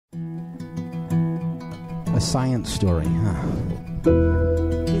science story, huh?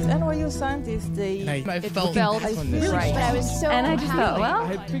 These NYU scientists, I felt right. But I was so And I just thought, well,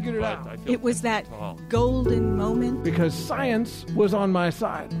 I had figured it out. It was that golden moment. Because science was on my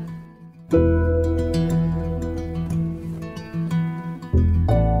side.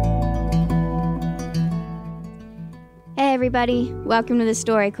 Hey everybody, welcome to the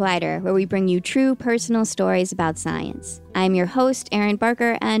Story Collider, where we bring you true personal stories about science. I'm your host, Erin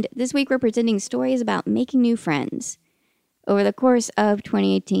Barker, and this week we're presenting stories about making new friends. Over the course of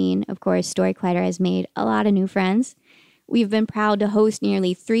 2018, of course, Story Collider has made a lot of new friends. We've been proud to host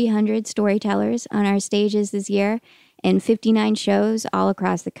nearly 300 storytellers on our stages this year in 59 shows all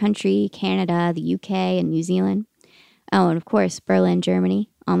across the country, Canada, the UK, and New Zealand. Oh, and of course, Berlin, Germany.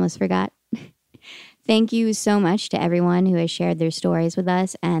 Almost forgot. Thank you so much to everyone who has shared their stories with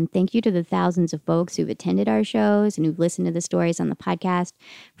us, and thank you to the thousands of folks who've attended our shows and who've listened to the stories on the podcast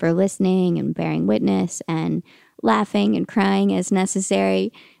for listening and bearing witness and laughing and crying as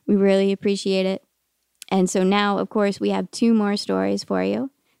necessary. We really appreciate it. And so now, of course, we have 2 more stories for you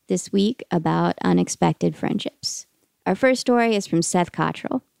this week about unexpected friendships. Our first story is from Seth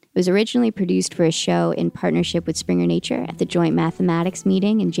Cottrell. It was originally produced for a show in partnership with Springer Nature at the Joint Mathematics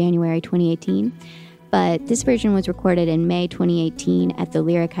meeting in January 2018. But this version was recorded in May 2018 at the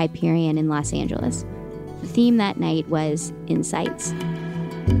Lyric Hyperion in Los Angeles. The theme that night was Insights.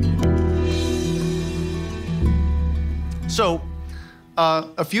 So,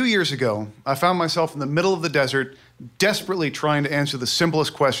 a few years ago, I found myself in the middle of the desert, desperately trying to answer the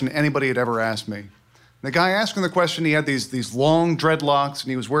simplest question anybody had ever asked me. The guy asking the question, he had these long dreadlocks, and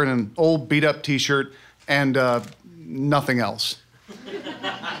he was wearing an old beat-up T-shirt and nothing else.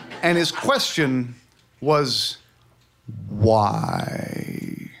 And his question was,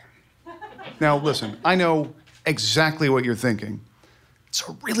 why? Now, listen, I know exactly what you're thinking. It's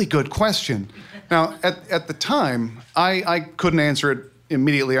a really good question. Now, at the time, I couldn't answer it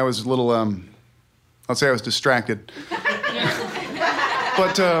immediately. I was a little, I'll say I was distracted.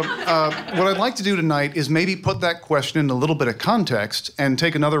 But what I'd like to do tonight is maybe put that question in a little bit of context and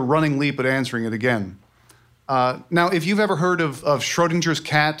take another running leap at answering it again. Now, if you've ever heard of Schrodinger's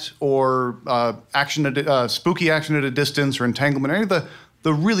cat or spooky action at a distance or entanglement, any of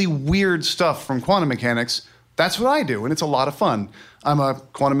the really weird stuff from quantum mechanics, that's what I do, and it's a lot of fun. I'm a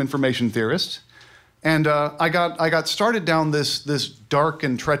quantum information theorist, and I got started down this dark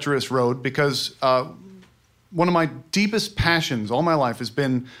and treacherous road because one of my deepest passions all my life has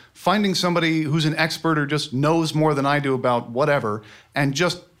been finding somebody who's an expert or just knows more than I do about whatever, and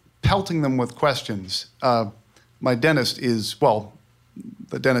just pelting them with questions. My dentist is, well,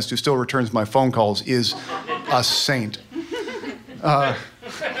 the dentist who still returns my phone calls is a saint. Now,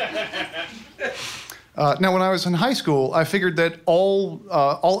 when I was in high school, I figured that all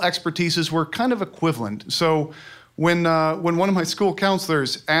expertises were kind of equivalent. So when one of my school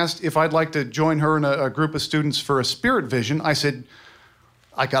counselors asked if I'd like to join her and a group of students for a spirit vision, I said,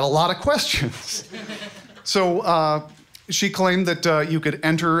 I got a lot of questions. So she claimed that you could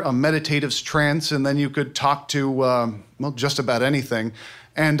enter a meditative trance and then you could talk to, well, just about anything.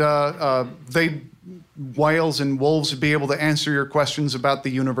 And whales and wolves would be able to answer your questions about the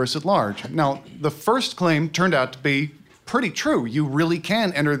universe at large. Now, the first claim turned out to be pretty true. You really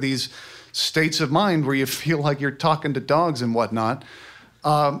can enter these states of mind where you feel like you're talking to dogs and whatnot.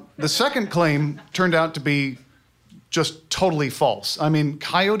 The second claim turned out to be just totally false. I mean,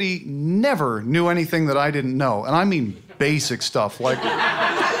 Coyote never knew anything that I didn't know. And I mean basic stuff like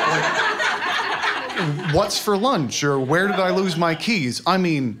what's for lunch or where did I lose my keys? I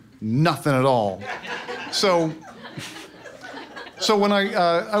mean, nothing at all. So when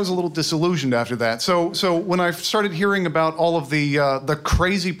I was a little disillusioned after that. So when I started hearing about all of the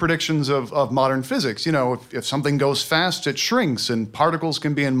crazy predictions of modern physics, you know, if something goes fast, it shrinks, and particles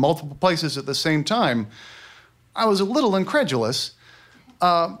can be in multiple places at the same time, I was a little incredulous.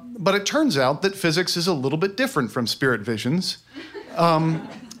 But it turns out that physics is a little bit different from spirit visions.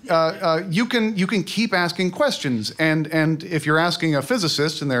 You can keep asking questions, and if you're asking a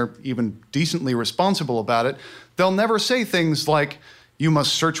physicist, and they're even decently responsible about it, they'll never say things like, you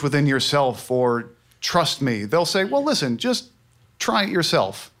must search within yourself or trust me. They'll say, well, listen, just try it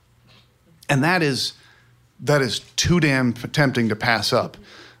yourself. And that is too damn tempting to pass up.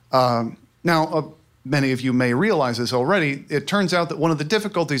 Now, many of you may realize this already. It turns out that one of the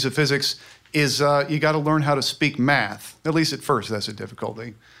difficulties of physics is you got to learn how to speak math. At least at first, that's a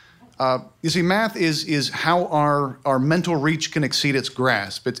difficulty. You see, math is how our mental reach can exceed its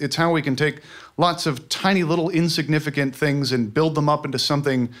grasp. It's how we can take lots of tiny little insignificant things and build them up into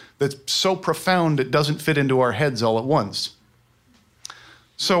something that's so profound it doesn't fit into our heads all at once.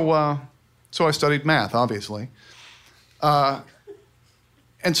 So So I studied math, obviously. And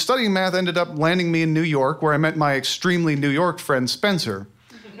studying math ended up landing me in New York, where I met my extremely New York friend, Spencer.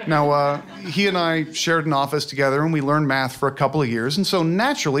 Now, he and I shared an office together, and we learned math for a couple of years, and so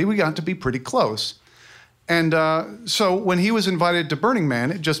naturally, we got to be pretty close. And so when he was invited to Burning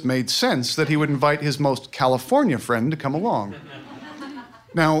Man, it just made sense that he would invite his most California friend to come along.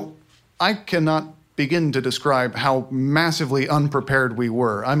 Now, I cannot begin to describe how massively unprepared we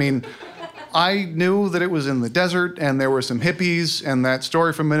were. I mean, I knew that it was in the desert and there were some hippies, and that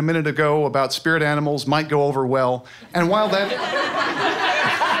story from a minute ago about spirit animals might go over well. And while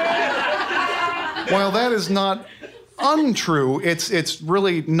that is not untrue, it's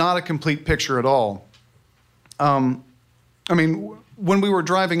really not a complete picture at all. I mean, when we were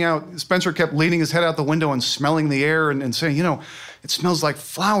driving out, Spencer kept leaning his head out the window and smelling the air and saying, you know, it smells like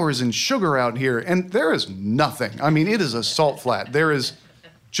flowers and sugar out here. And there is nothing. I mean, it is a salt flat. There is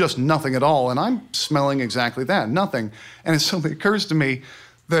just nothing at all. And I'm smelling exactly that, nothing. And it suddenly occurs to me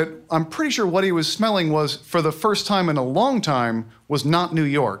that I'm pretty sure what he was smelling was, for the first time in a long time, was not New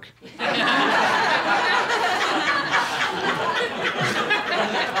York.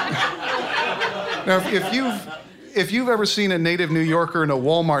 Now, if you've ever seen a native New Yorker in a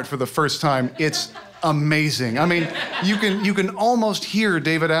Walmart for the first time, it's amazing. I mean, you can almost hear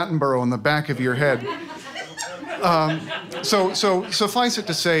David Attenborough in the back of your head. So suffice it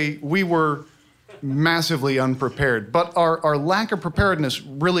to say, we were massively unprepared, but our lack of preparedness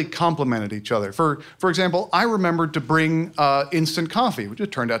really complemented each other. For example, I remembered to bring instant coffee, which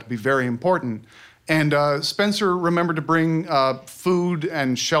it turned out to be very important, and Spencer remembered to bring food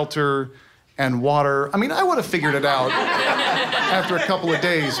and shelter and water. I mean, I would have figured it out after a couple of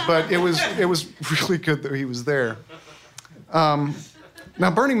days, but it was really good that he was there. Now,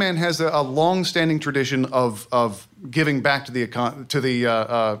 Burning Man has a long-standing tradition of giving back to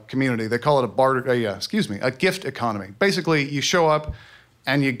the community. They call it a gift economy. Basically, you show up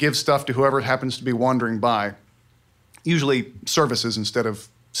and you give stuff to whoever happens to be wandering by, usually services instead of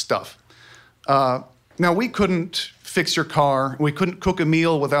stuff. Now, we couldn't fix your car, we couldn't cook a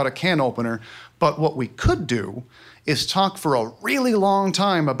meal without a can opener, but what we could do is talk for a really long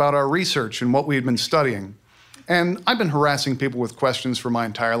time about our research and what we had been studying. And I've been harassing people with questions for my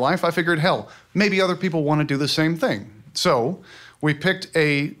entire life. I figured, hell, maybe other people want to do the same thing. So we picked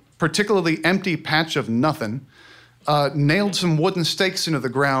a particularly empty patch of nothing, nailed some wooden stakes into the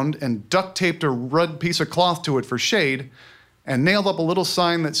ground, and duct taped a red piece of cloth to it for shade, and nailed up a little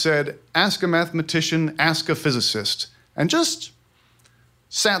sign that said, "Ask a mathematician, ask a physicist," and just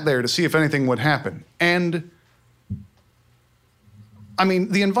sat there to see if anything would happen. And I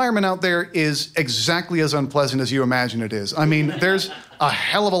mean, the environment out there is exactly as unpleasant as you imagine it is. I mean, there's a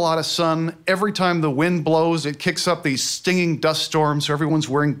hell of a lot of sun. Every time the wind blows, it kicks up these stinging dust storms, so everyone's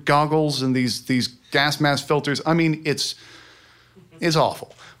wearing goggles and these gas mask filters. I mean, it's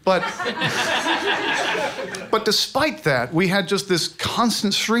awful. But despite that, we had just this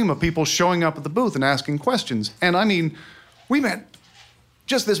constant stream of people showing up at the booth and asking questions. And I mean, we met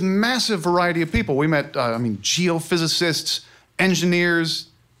just this massive variety of people. We met, geophysicists, engineers,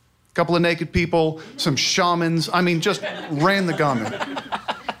 a couple of naked people, some shamans. I mean, just ran the gamut.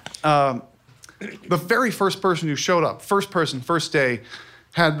 The very first person who showed up, first day,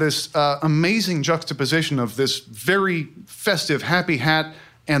 had this amazing juxtaposition of this very festive, happy hat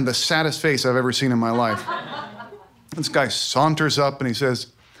and the saddest face I've ever seen in my life. This guy saunters up and he says,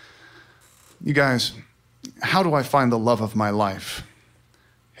 "You guys, how do I find the love of my life?"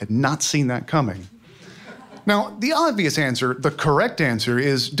 Had not seen that coming. Now, the obvious answer, the correct answer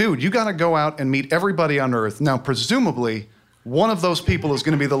is, dude, you gotta go out and meet everybody on Earth. Now, presumably, one of those people is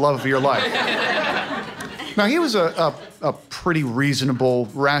gonna be the love of your life. Now, he was a pretty reasonable,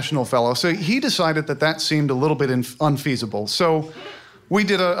 rational fellow, so he decided that seemed a little bit unfeasible. So we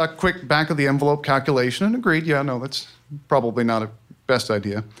did a quick back-of-the-envelope calculation and agreed, yeah, no, that's probably not a best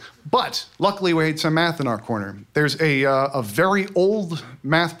idea. But luckily, we had some math in our corner. There's a very old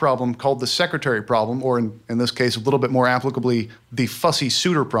math problem called the secretary problem, or in this case, a little bit more applicably, the fussy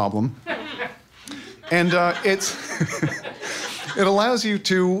suitor problem. And it allows you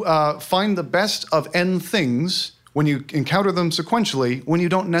to find the best of n things when you encounter them sequentially, when you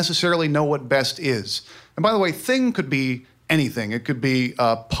don't necessarily know what best is. And by the way, thing could be anything. It could be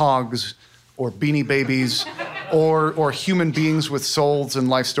Pogs, or Beanie Babies, or human beings with souls and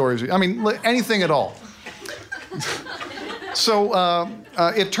life stories. I mean, anything at all. So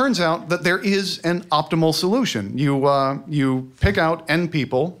it turns out that there is an optimal solution. You pick out n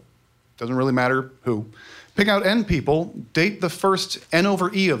people, doesn't really matter who, pick out n people, date the first n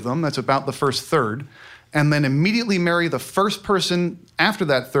over e of them, that's about the first third, and then immediately marry the first person after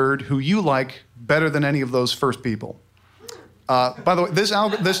that third who you like better than any of those first people. By the way,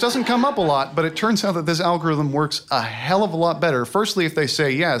 this doesn't come up a lot, but it turns out that this algorithm works a hell of a lot better. Firstly, if they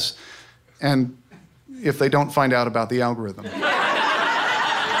say yes, and if they don't find out about the algorithm.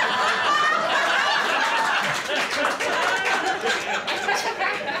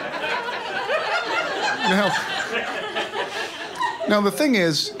 Now, the thing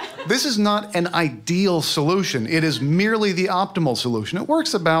is, this is not an ideal solution. It is merely the optimal solution. It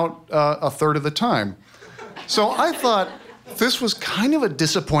works about a third of the time. So I thought this was kind of a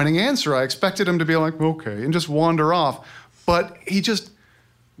disappointing answer. I expected him to be like, okay, and just wander off. But he just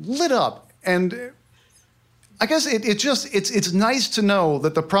lit up. And I guess it's nice to know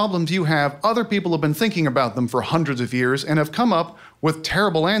that the problems you have, other people have been thinking about them for hundreds of years and have come up with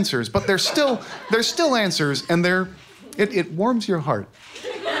terrible answers. But they're still answers, and it warms your heart.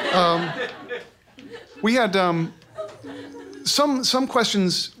 We had some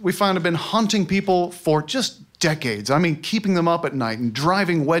questions we found have been haunting people for just decades. I mean, keeping them up at night and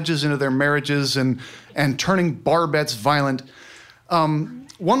driving wedges into their marriages and turning bar bets violent. One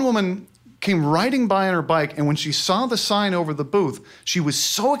woman came riding by on her bike, and when she saw the sign over the booth, she was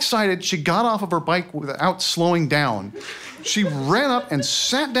so excited she got off of her bike without slowing down. She ran up and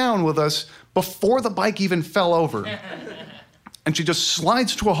sat down with us before the bike even fell over. And she just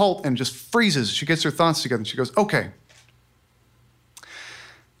slides to a halt and just freezes. She gets her thoughts together and she goes, okay.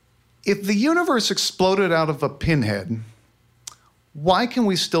 If the universe exploded out of a pinhead, why can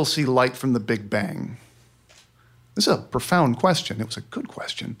we still see light from the Big Bang? This is a profound question. It was a good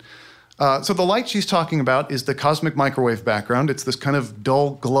question. So the light she's talking about is the cosmic microwave background. It's this kind of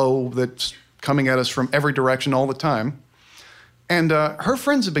dull glow that's coming at us from every direction all the time. And her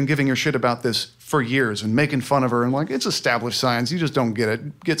friends have been giving her shit about this for years and making fun of her and like, it's established science, you just don't get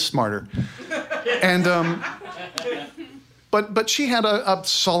it, get smarter. And, but she had a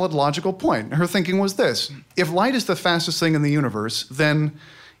solid logical point. Her thinking was this: if light is the fastest thing in the universe, then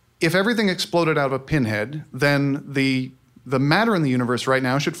if everything exploded out of a pinhead, then the matter in the universe right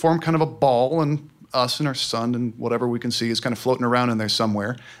now should form kind of a ball, and us and our sun and whatever we can see is kind of floating around in there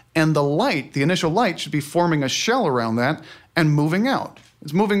somewhere. And the light, the initial light, should be forming a shell around that and moving out.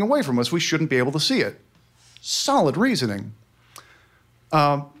 It's moving away from us. We shouldn't be able to see it. Solid reasoning.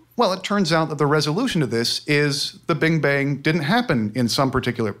 Well, it turns out that the resolution to this is the Big Bang didn't happen in some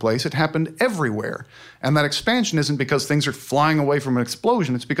particular place. It happened everywhere. And that expansion isn't because things are flying away from an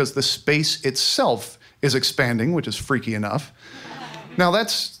explosion. It's because the space itself is expanding, which is freaky enough. Now,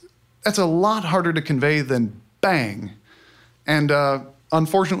 that's a lot harder to convey than bang. And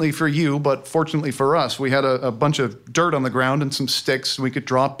unfortunately for you, but fortunately for us, we had a bunch of dirt on the ground and some sticks. We could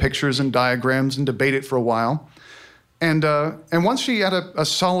draw pictures and diagrams and debate it for a while. And once she had a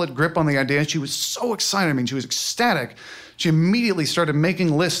solid grip on the idea, she was so excited. I mean, she was ecstatic. She immediately started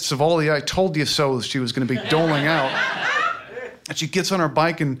making lists of all the I told you so's she was going to be doling out. And she gets on her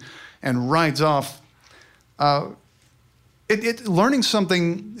bike and rides off. Learning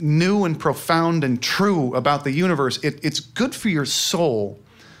something new and profound and true about the universe, it's good for your soul,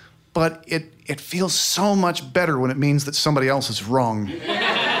 but it feels so much better when it means that somebody else is wrong.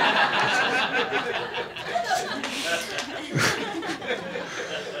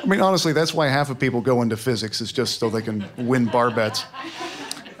 I mean, honestly, that's why half of people go into physics, is just so they can win bar bets.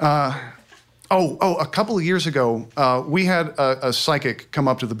 A couple of years ago, we had a psychic come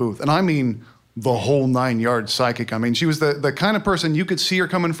up to the booth, and I mean the whole 9-yard psychic. I mean, she was the kind of person you could see her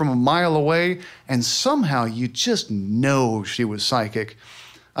coming from a mile away, and somehow you just know she was psychic.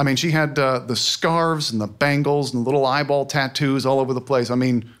 I mean, she had the scarves and the bangles and the little eyeball tattoos all over the place. I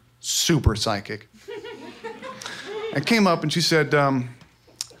mean, super psychic. And came up and she said,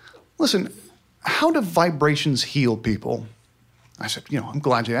 listen, how do vibrations heal people? I said, I'm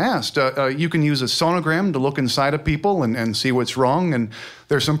glad you asked. You can use a sonogram to look inside of people and see what's wrong. And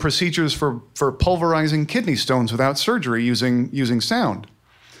there's some procedures for pulverizing kidney stones without surgery using sound.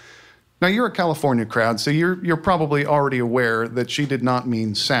 Now, you're a California crowd, so you're probably already aware that she did not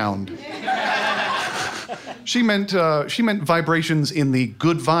mean sound. She meant vibrations in the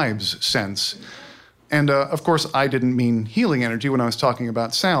good vibes sense. And of course, I didn't mean healing energy when I was talking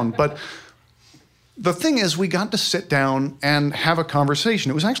about sound. But the thing is, we got to sit down and have a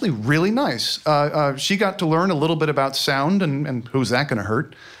conversation. It was actually really nice. She got to learn a little bit about sound, and who's that going to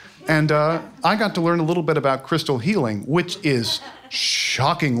hurt? And I got to learn a little bit about crystal healing, which is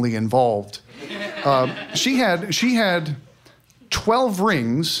shockingly involved. She had 12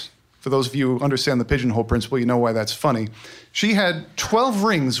 rings For those of you who understand the pigeonhole principle, you know why that's funny. She had 12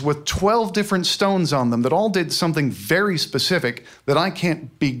 rings with 12 different stones on them that all did something very specific that I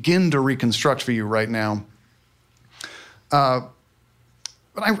can't begin to reconstruct for you right now. But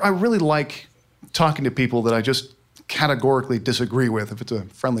I really like talking to people that I just categorically disagree with, if it's a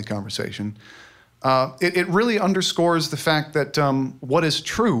friendly conversation. It really underscores the fact that what is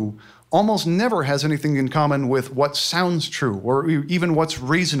true almost never has anything in common with what sounds true or even what's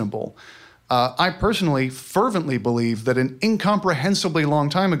reasonable. I personally fervently believe that an incomprehensibly long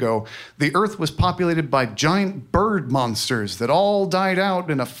time ago, the Earth was populated by giant bird monsters that all died out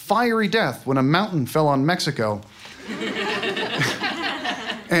in a fiery death when a mountain fell on Mexico.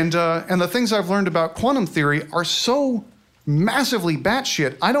 And the things I've learned about quantum theory are so massively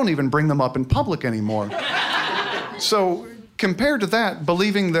batshit, I don't even bring them up in public anymore. So compared to that,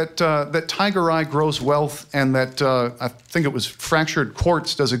 believing that tiger eye grows wealth and that I think it was fractured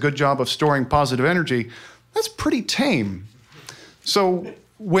quartz does a good job of storing positive energy, that's pretty tame. So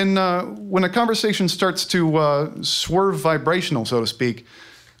when a conversation starts to swerve vibrational, so to speak,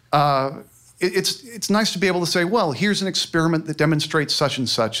 it's nice to be able to say, well, here's an experiment that demonstrates such and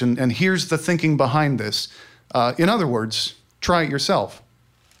such, and here's the thinking behind this. In other words, try it yourself.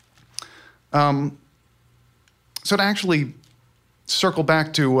 So to actually circle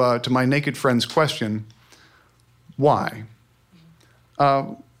back to my naked friend's question, why?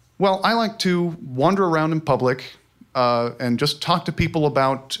 Well, I like to wander around in public and just talk to people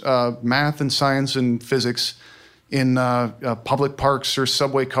about math and science and physics in public parks or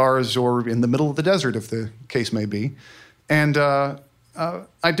subway cars or in the middle of the desert, if the case may be. And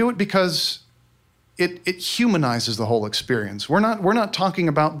I do it because it humanizes the whole experience. We're not talking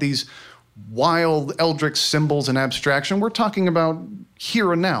about these wild eldritch symbols and abstraction. We're talking about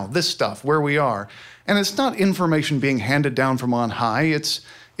here and now, this stuff, where we are. And it's not information being handed down from on high.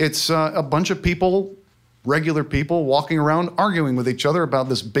 It's a bunch of people, regular people, walking around arguing with each other about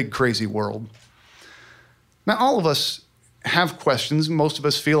this big, crazy world. Now, all of us have questions. Most of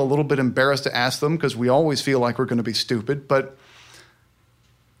us feel a little bit embarrassed to ask them because we always feel like we're going to be stupid. But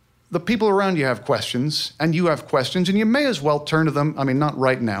the people around you have questions, and you have questions, and you may as well turn to them. I mean, not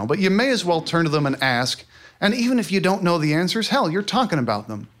right now, but you may as well turn to them and ask. And even if you don't know the answers, hell, you're talking about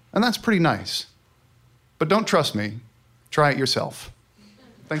them. And that's pretty nice. But don't trust me. Try it yourself.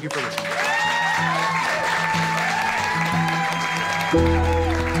 Thank you for listening.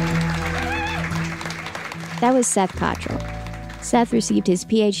 That was Seth Cottrell. Seth received his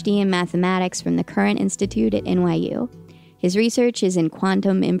PhD in mathematics from the Current Institute at NYU. His research is in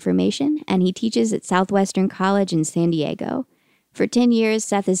quantum information, and he teaches at Southwestern College in San Diego. For 10 years,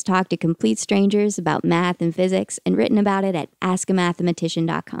 Seth has talked to complete strangers about math and physics and written about it at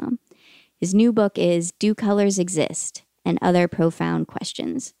askamathematician.com. His new book is Do Colors Exist? And Other Profound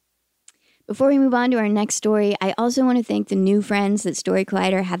Questions. Before we move on to our next story, I also want to thank the new friends that Story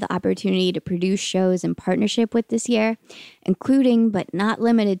Collider had the opportunity to produce shows in partnership with this year, including, but not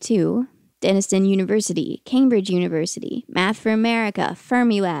limited to, Denison University, Cambridge University, Math for America,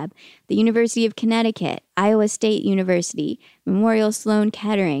 Fermilab, the University of Connecticut, Iowa State University, Memorial Sloan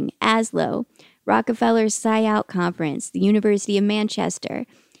Kettering, ASLO, Rockefeller Sci-Out Conference, the University of Manchester,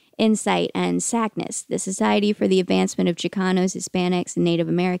 Insight, and SACNAS, the Society for the Advancement of Chicanos, Hispanics, and Native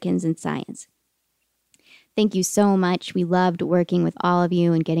Americans in Science. Thank you so much. We loved working with all of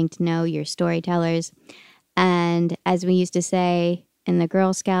you and getting to know your storytellers. And as we used to say in the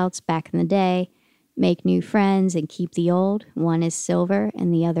Girl Scouts back in the day, make new friends and keep the old. One is silver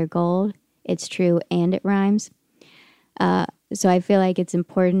and the other gold. It's true and it rhymes. So I feel like it's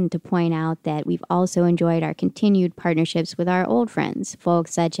important to point out that we've also enjoyed our continued partnerships with our old friends,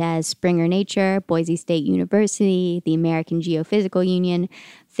 folks such as Springer Nature, Boise State University, the American Geophysical Union.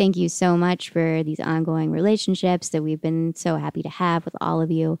 Thank you so much for these ongoing relationships that we've been so happy to have with all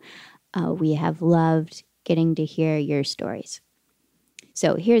of you. We have loved getting to hear your stories.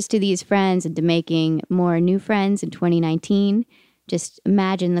 So here's to these friends and to making more new friends in 2019. Just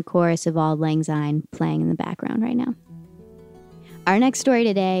imagine the chorus of Auld Lang Syne playing in the background right now. Our next story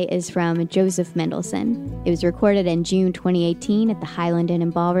today is from Joseph Mendelson. It was recorded in June 2018 at the Highland Inn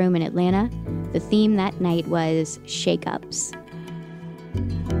and Ballroom in Atlanta. The theme that night was shake-ups.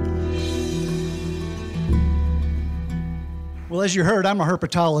 Well, as you heard, I'm a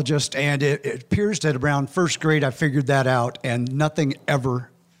herpetologist, and it appears that around first grade I figured that out, and nothing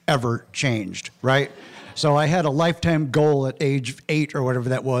ever changed, right? So I had a lifetime goal at age 8 or whatever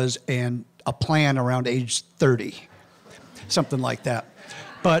that was, and a plan around age 30. Something like that.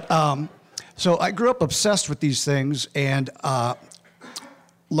 But so I grew up obsessed with these things, and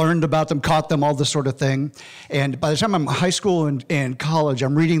learned about them, caught them, all this sort of thing. And by the time I'm in high school and college,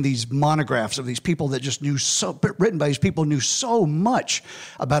 I'm reading these monographs of these people that just knew written by these people who knew so much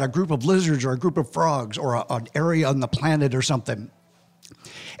about a group of lizards or a group of frogs or an area on the planet or something.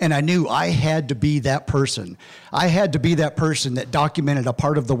 And I knew I had to be that person. I had to be that person that documented a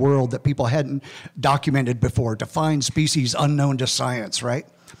part of the world that people hadn't documented before, to find species unknown to science, right?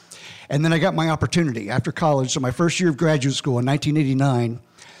 And then I got my opportunity after college. So my first year of graduate school in 1989,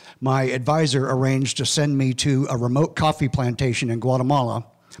 my advisor arranged to send me to a remote coffee plantation in Guatemala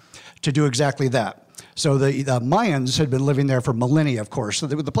to do exactly that. So the Mayans had been living there for millennia, of course. So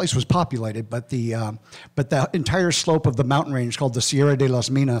the place was populated, but the entire slope of the mountain range called the Sierra de las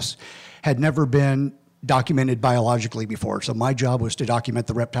Minas had never been documented biologically before. So my job was to document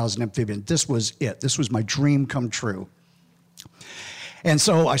the reptiles and amphibians. This was it. This was my dream come true. And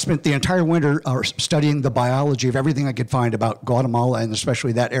so I spent the entire winter studying the biology of everything I could find about Guatemala, and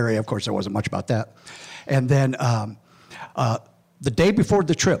especially that area. Of course, there wasn't much about that. And then the day before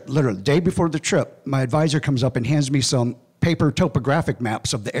the trip, literally the day before the trip, my advisor comes up and hands me some paper topographic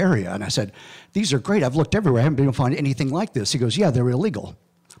maps of the area. And I said, these are great. I've looked everywhere. I haven't been able to find anything like this. He goes, yeah, they're illegal.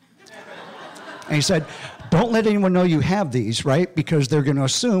 And he said, don't let anyone know you have these, right? Because they're going to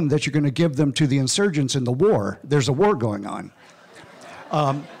assume that you're going to give them to the insurgents in the war. There's a war going on.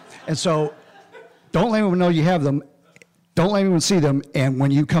 And so don't let anyone know you have them. Don't let anyone see them. And when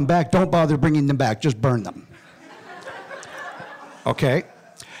you come back, don't bother bringing them back. Just burn them. Okay?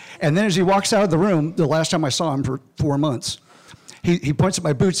 And then as he walks out of the room, the last time I saw him for 4 months, he points at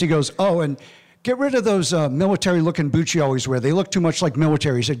my boots. He goes, oh, and get rid of those military-looking boots you always wear. They look too much like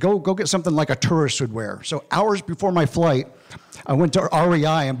military. He said, go get something like a tourist would wear. So hours before my flight, I went to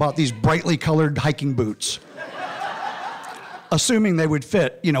REI and bought these brightly colored hiking boots, assuming they would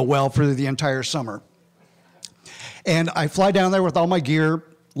fit, well for the entire summer. And I fly down there with all my gear,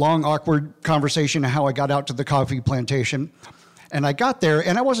 long, awkward conversation of how I got out to the coffee plantation. And I got there,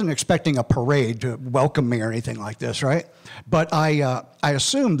 and I wasn't expecting a parade to welcome me or anything like this, right? But I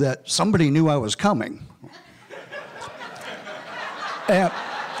assumed that somebody knew I was coming. And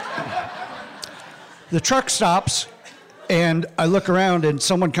the truck stops, and I look around, and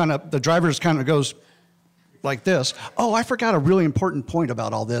the driver kind of goes like this. Oh, I forgot a really important point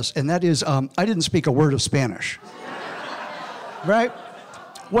about all this, and that is I didn't speak a word of Spanish. Right?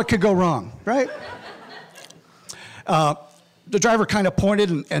 What could go wrong, right? The driver kind of pointed,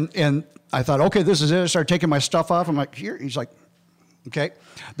 and I thought, okay, this is it. I started taking my stuff off. I'm like, here. He's like, okay.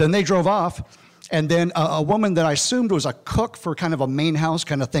 Then they drove off, and then a woman that I assumed was a cook for kind of a main house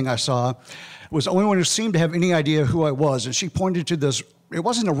kind of thing I saw was the only one who seemed to have any idea who I was, and she pointed to this. It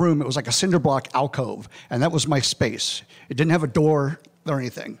wasn't a room. It was like a cinder block alcove, and that was my space. It didn't have a door or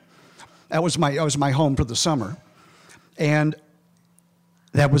anything. That was my home for the summer, and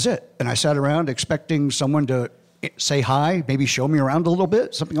that was it. And I sat around expecting someone to say hi, maybe show me around a little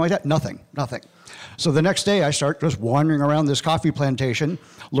bit, something like that. Nothing. So the next day I start just wandering around this coffee plantation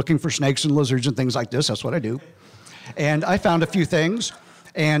looking for snakes and lizards and things like this. That's what I do. And I found a few things,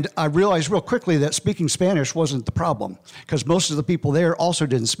 and I realized real quickly that speaking Spanish wasn't the problem, because most of the people there also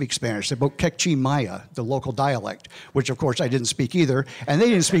didn't speak Spanish. They spoke Quechua Maya, the local dialect, which of course I didn't speak either, and they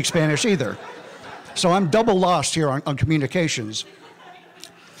didn't speak Spanish either. So I'm double lost here on communications.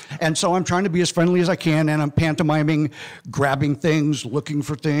 And so I'm trying to be as friendly as I can, and I'm pantomiming, grabbing things, looking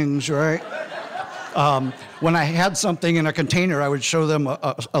for things, right? When I had something in a container, I would show them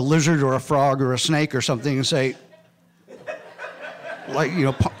a lizard or a frog or a snake or something and say,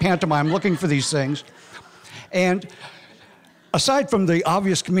 pantomime, looking for these things. And aside from the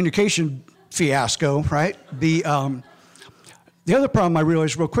obvious communication fiasco, right, the other problem I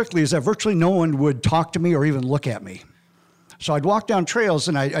realized real quickly is that virtually no one would talk to me or even look at me. So I'd walk down trails,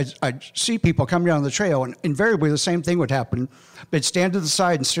 and I'd see people coming down the trail, and invariably the same thing would happen. They'd stand to the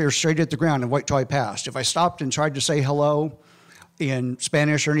side and stare straight at the ground and wait till I passed. If I stopped and tried to say hello in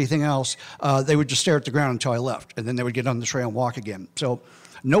Spanish or anything else, they would just stare at the ground until I left, and then they would get on the trail and walk again. So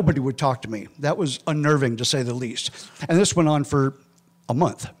nobody would talk to me. That was unnerving, to say the least. And this went on for a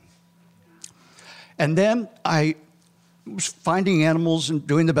month. And then I was finding animals and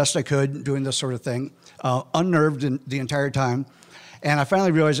doing the best I could, doing this sort of thing. Unnerved the entire time. And I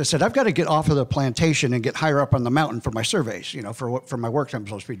finally realized, I said, I've got to get off of the plantation and get higher up on the mountain for my surveys, for my work I'm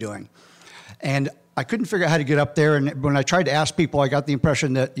supposed to be doing. And I couldn't figure out how to get up there. And when I tried to ask people, I got the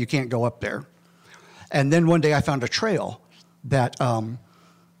impression that you can't go up there. And then one day I found a trail that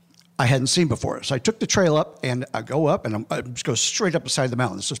I hadn't seen before. So I took the trail up, and I go up, and I just go straight up the side of the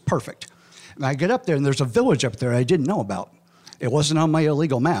mountain. This is perfect. And I get up there, and there's a village up there I didn't know about. It wasn't on my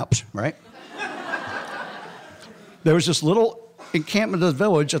illegal maps, right? There was this little encampment of the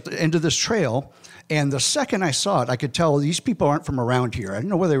village at the end of this trail. And the second I saw it, I could tell these people aren't from around here. I didn't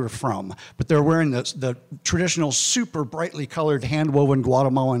know where they were from, but they're wearing the traditional, super brightly colored, hand-woven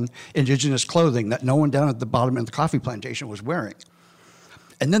Guatemalan indigenous clothing that no one down at the bottom of the coffee plantation was wearing.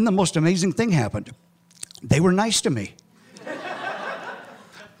 And then the most amazing thing happened. They were nice to me.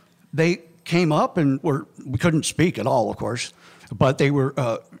 They came up and we couldn't speak at all, of course, but they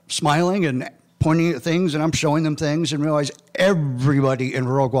were smiling and pointing at things, and I'm showing them things, and realize everybody in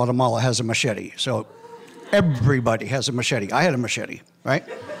rural Guatemala has a machete. So everybody has a machete. I had a machete, right?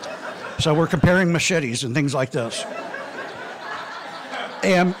 So we're comparing machetes and things like this.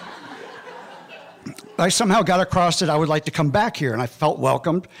 And I somehow got across that I would like to come back here, and I felt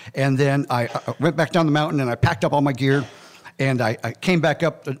welcomed. And then I went back down the mountain, and I packed up all my gear, and I came back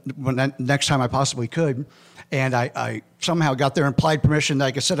up next time I possibly could. And I somehow got their implied permission that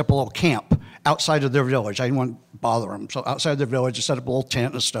I could set up a little camp outside of their village. I didn't want to bother them. So outside their village, I set up a little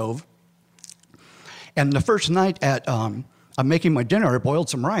tent and a stove. And the first night I'm making my dinner, I boiled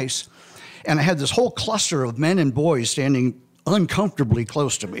some rice, and I had this whole cluster of men and boys standing uncomfortably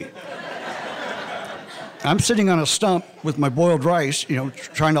close to me. I'm sitting on a stump with my boiled rice,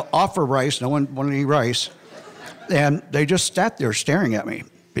 trying to offer rice. No one wanted any rice. And they just sat there staring at me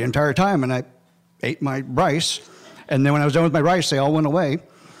the entire time, and I ate my rice. And then when I was done with my rice, they all went away.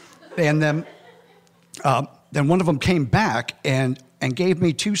 And then one of them came back and gave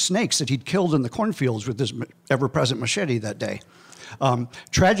me 2 snakes that he'd killed in the cornfields with his ever-present machete that day.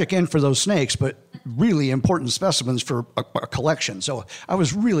 Tragic end for those snakes, but really important specimens for a collection. So I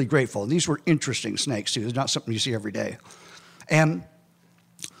was really grateful. And these were interesting snakes, too. It's not something you see every day. And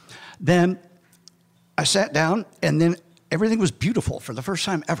then I sat down, and then everything was beautiful for the first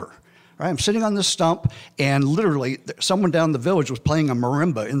time ever. Right? I'm sitting on this stump, and literally someone down the village was playing a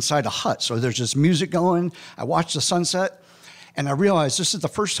marimba inside a hut. So there's this music going. I watched the sunset, and I realized this is the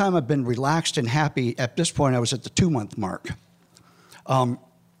first time I've been relaxed and happy. At this point, I was at the 2-month mark.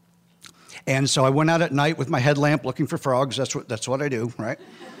 And so I went out at night with my headlamp looking for frogs. That's what I do, right?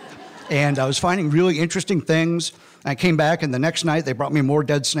 And I was finding really interesting things. I came back, and the next night they brought me more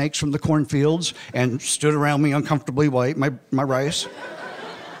dead snakes from the cornfields and stood around me uncomfortably while I ate my rice.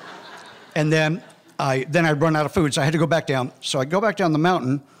 And then I'd run out of food, so I had to go back down. So I go back down the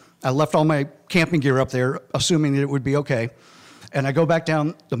mountain. I left all my camping gear up there, assuming that it would be okay. And I go back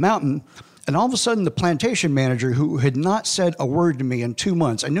down the mountain, and all of a sudden the plantation manager, who had not said a word to me in 2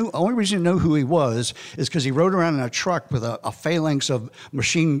 months, the only reason I know who he was is because he rode around in a truck with a phalanx of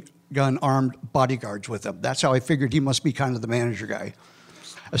machine gun armed bodyguards with him. That's how I figured he must be kind of the manager guy.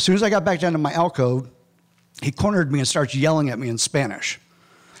 As soon as I got back down to my alcove, he cornered me and starts yelling at me in Spanish.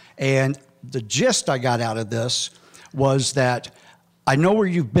 And the gist I got out of this was that I know where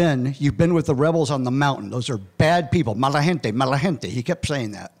you've been. You've been with the rebels on the mountain. Those are bad people. Mala gente, mala gente. He kept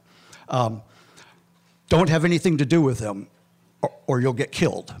saying that. Don't have anything to do with them or you'll get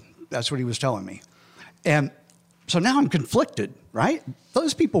killed. That's what he was telling me. And so now I'm conflicted, right?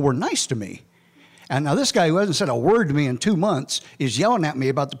 Those people were nice to me. And now this guy who hasn't said a word to me in 2 months is yelling at me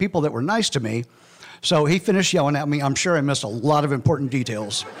about the people that were nice to me. So he finished yelling at me. I'm sure I missed a lot of important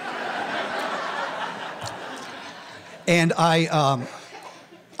details. And I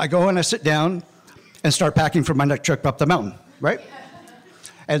go and I sit down and start packing for my next trip up the mountain, right?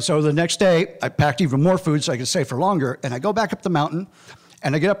 And so the next day, I packed even more food so I could stay for longer. And I go back up the mountain,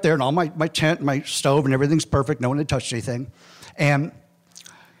 and I get up there, and all my tent, my stove, and everything's perfect. No one had touched anything. And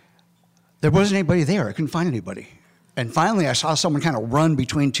there wasn't anybody there. I couldn't find anybody. And finally, I saw someone kind of run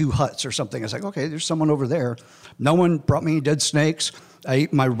between 2 huts or something. I was like, okay, there's someone over there. No one brought me any dead snakes. I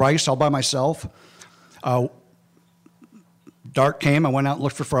ate my rice all by myself. Dark came. I went out and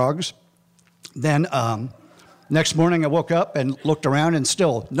looked for frogs. Then next morning, I woke up and looked around, and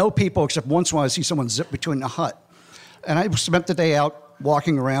still no people, except once in a while I see someone zip between a hut. And I spent the day out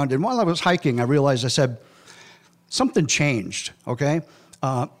walking around. And while I was hiking, I realized, I said, something changed, okay?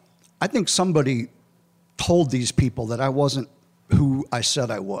 I think somebody told these people that I wasn't who I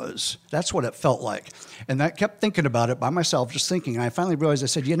said I was. That's what it felt like. And I kept thinking about it by myself, just thinking. And I finally realized, I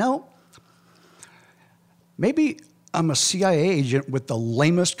said, maybe I'm a CIA agent with the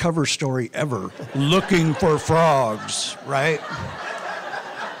lamest cover story ever, looking for frogs, right?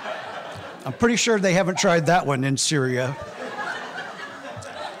 I'm pretty sure they haven't tried that one in Syria.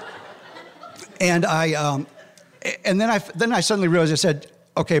 And then I suddenly realized, I said,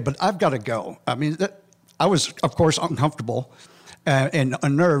 okay, but I've got to go. I mean, I was, of course, uncomfortable and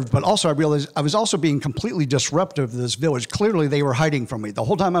unnerved, but also I realized I was also being completely disruptive to this village. Clearly, they were hiding from me. The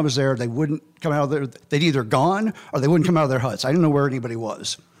whole time I was there, they wouldn't come out of their, they'd either gone or they wouldn't come out of their huts. I didn't know where anybody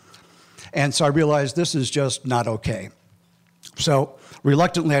was. And so I realized this is just not okay. So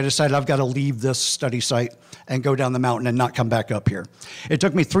reluctantly, I decided I've got to leave this study site and go down the mountain and not come back up here. It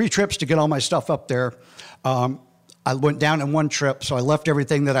took me 3 trips to get all my stuff up there. I went down in one trip, so I left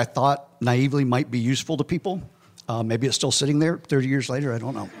everything that I thought naively might be useful to people. Maybe it's still sitting there 30 years later, I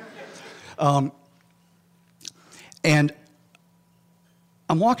don't know. And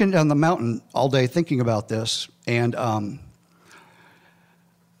I'm walking down the mountain all day thinking about this, and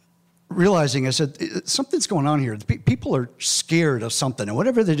realizing, I said, something's going on here. People are scared of something, and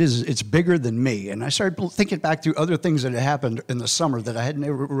whatever that is, it's bigger than me. And I started thinking back to other things that had happened in the summer that I hadn't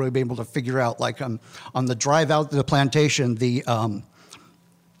ever really been able to figure out. Like on the drive out to the plantation, the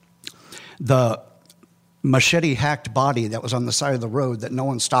machete-hacked body that was on the side of the road that no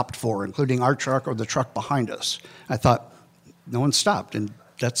one stopped for, including our truck or the truck behind us. I thought, no one stopped, and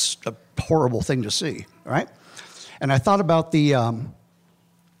that's a horrible thing to see, right? And I thought about the...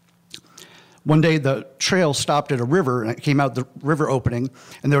 One day, the trail stopped at a river, and it came out the river opening,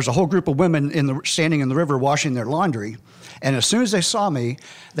 and there was a whole group of women standing in the river washing their laundry. And as soon as they saw me,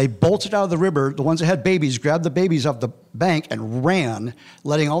 they bolted out of the river. The ones that had babies grabbed the babies off the bank and ran,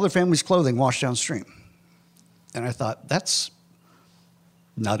 letting all their family's clothing wash downstream. And I thought, that's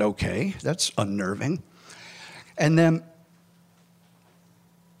not okay. That's unnerving. And then,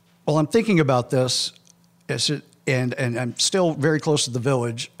 while I'm thinking about this, and I'm still very close to the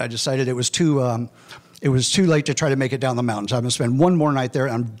village, I decided it was too late to try to make it down the mountain. So I'm going to spend one more night there,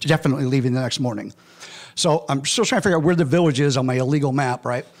 and I'm definitely leaving the next morning. So I'm still trying to figure out where the village is on my illegal map,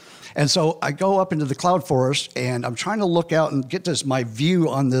 right? And so I go up into the cloud forest, and I'm trying to look out and get my view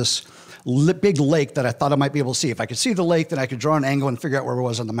on this big lake that I thought I might be able to see. If I could see the lake, then I could draw an angle and figure out where it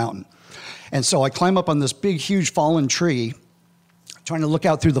was on the mountain. And so I climb up on this big, huge fallen tree, trying to look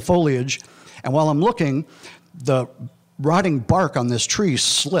out through the foliage. And while I'm looking, the rotting bark on this tree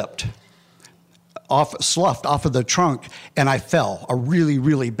sloughed off of the trunk, and I fell, a really,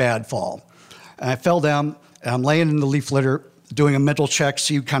 really bad fall. And I fell down, and I'm laying in the leaf litter, doing a mental check,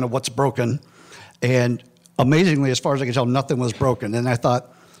 see kind of what's broken. And amazingly, as far as I can tell, nothing was broken. And I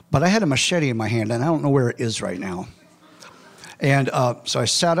thought, but I had a machete in my hand, and I don't know where it is right now. And so I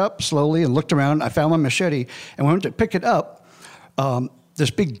sat up slowly and looked around. I found my machete, and when I went to pick it up, this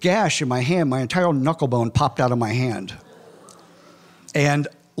big gash in my hand, my entire knuckle bone popped out of my hand. And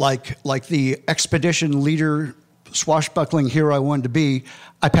like the expedition leader, swashbuckling hero I wanted to be,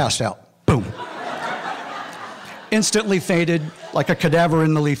 I passed out. Boom. Instantly fainted, like a cadaver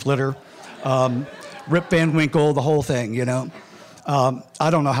in the leaf litter. Rip Van Winkle, the whole thing, you know. I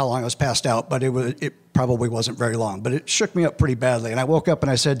don't know how long I was passed out, but it probably wasn't very long. But it shook me up pretty badly. And I woke up and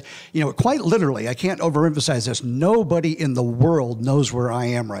I said, you know, quite literally, I can't overemphasize this, nobody in the world knows where I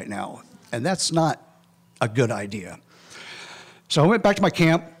am right now. And that's not a good idea. So I went back to my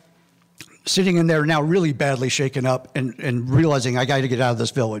camp, sitting in there now really badly shaken up and realizing I got to get out of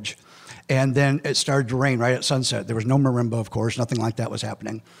this village. And then it started to rain right at sunset. There was no marimba, of course. Nothing like that was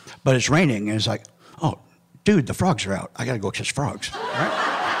happening. But it's raining, and it's like, oh, dude, the frogs are out. I got to go catch frogs. Right?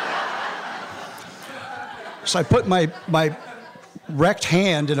 So I put my wrecked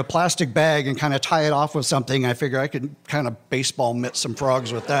hand in a plastic bag and kind of tie it off with something. I figure I could kind of baseball mitt some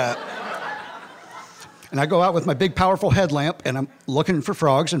frogs with that. And I go out with my big, powerful headlamp, and I'm looking for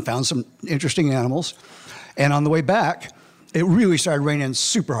frogs and found some interesting animals. And on the way back, it really started raining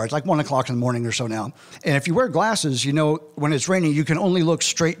super hard. It's like 1 o'clock in the morning or so now. And if you wear glasses, you know when it's raining, you can only look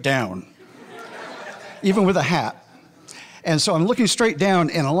straight down, even with a hat. And so I'm looking straight down,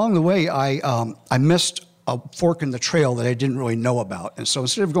 and along the way, I missed a fork in the trail that I didn't really know about. And so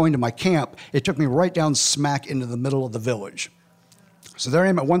instead of going to my camp, it took me right down smack into the middle of the village. So there I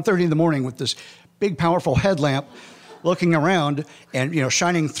am at 1:30 in the morning with this big, powerful headlamp looking around and, you know,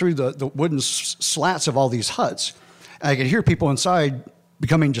 shining through the wooden slats of all these huts. And I could hear people inside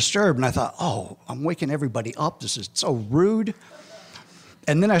becoming disturbed, and I thought, oh, I'm waking everybody up. This is so rude.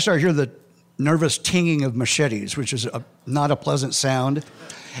 And then I started hearing the nervous tinging of machetes, which is not a pleasant sound.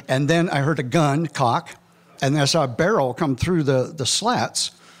 And then I heard a gun cock, and then I saw a barrel come through the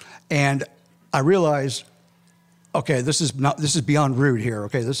slats, and I realized, okay, this is beyond rude here.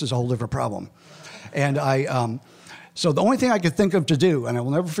 Okay, this is a whole different problem. And so the only thing I could think of to do, and I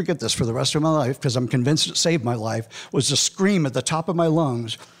will never forget this for the rest of my life, because I'm convinced it saved my life, was to scream at the top of my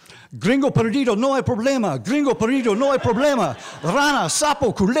lungs, "Gringo perdido, no hay problema. Gringo perdido, no hay problema. Rana,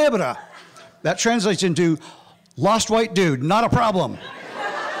 sapo, culebra." That translates into, lost white dude, not a problem.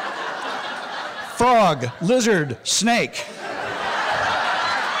 Frog, lizard, snake.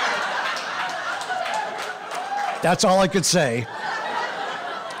 That's all I could say.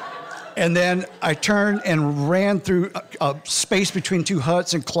 And then I turned and ran through a space between two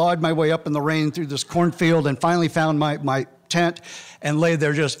huts and clawed my way up in the rain through this cornfield and finally found my tent and lay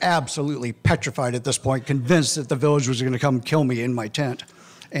there just absolutely petrified at this point, convinced that the village was going to come kill me in my tent.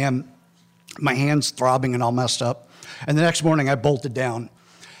 And my hands throbbing and all messed up. And the next morning I bolted down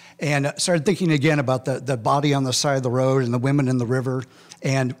and started thinking again about the body on the side of the road and the women in the river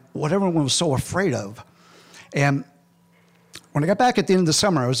and what everyone was so afraid of. And when I got back at the end of the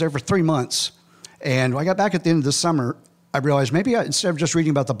summer, I was there for 3 months. And when I got back at the end of the summer, I realized maybe instead of just reading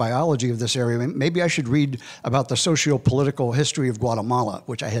about the biology of this area, maybe I should read about the socio-political history of Guatemala,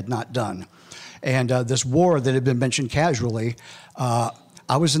 which I had not done. And this war that had been mentioned casually,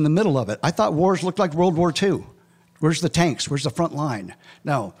 I was in the middle of it. I thought wars looked like World War II. Where's the tanks? Where's the front line?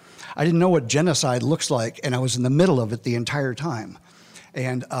 No, I didn't know what genocide looks like, and I was in the middle of it the entire time.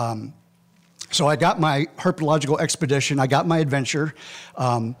 And so I got my herpetological expedition. I got my adventure.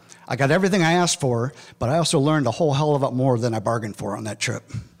 I got everything I asked for, but I also learned a whole hell of a lot more than I bargained for on that trip.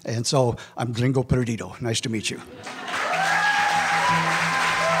 And so I'm Gringo Perdido. Nice to meet you.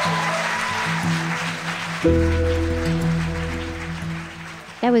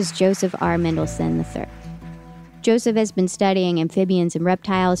 That was Joseph R. Mendelsohn III. Joseph has been studying amphibians and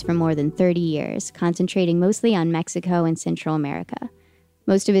reptiles for more than 30 years, concentrating mostly on Mexico and Central America.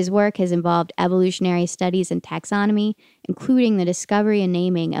 Most of his work has involved evolutionary studies and taxonomy, including the discovery and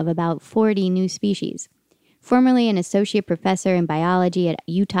naming of about 40 new species. Formerly an associate professor in biology at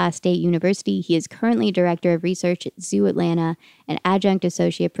Utah State University, he is currently director of research at Zoo Atlanta and adjunct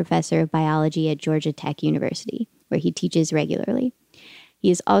associate professor of biology at Georgia Tech University, where he teaches regularly. He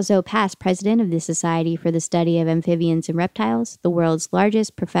is also past president of the Society for the Study of Amphibians and Reptiles, the world's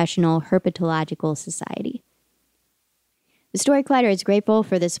largest professional herpetological society. The Story Collider is grateful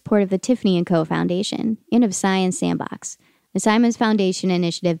for the support of the Tiffany & Co. Foundation and of Science Sandbox, the Simons Foundation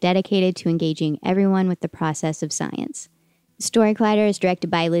initiative dedicated to engaging everyone with the process of science. The Story Collider is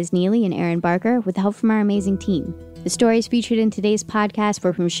directed by Liz Neely and Aaron Barker with help from our amazing team. The stories featured in today's podcast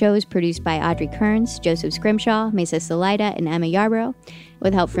were from shows produced by Audrey Kearns, Joseph Scrimshaw, Mesa Salida, and Emma Yarbrough,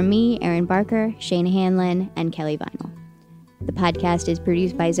 with help from me, Aaron Barker, Shane Hanlon, and Kelly Vinyl. The podcast is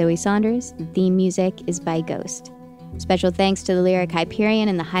produced by Zoe Saunders. The theme music is by Ghost. Special thanks to the Lyric Hyperion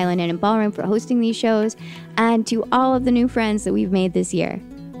and the Highland Inn and Ballroom for hosting these shows, and to all of the new friends that we've made this year.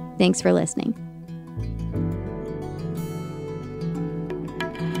 Thanks for listening.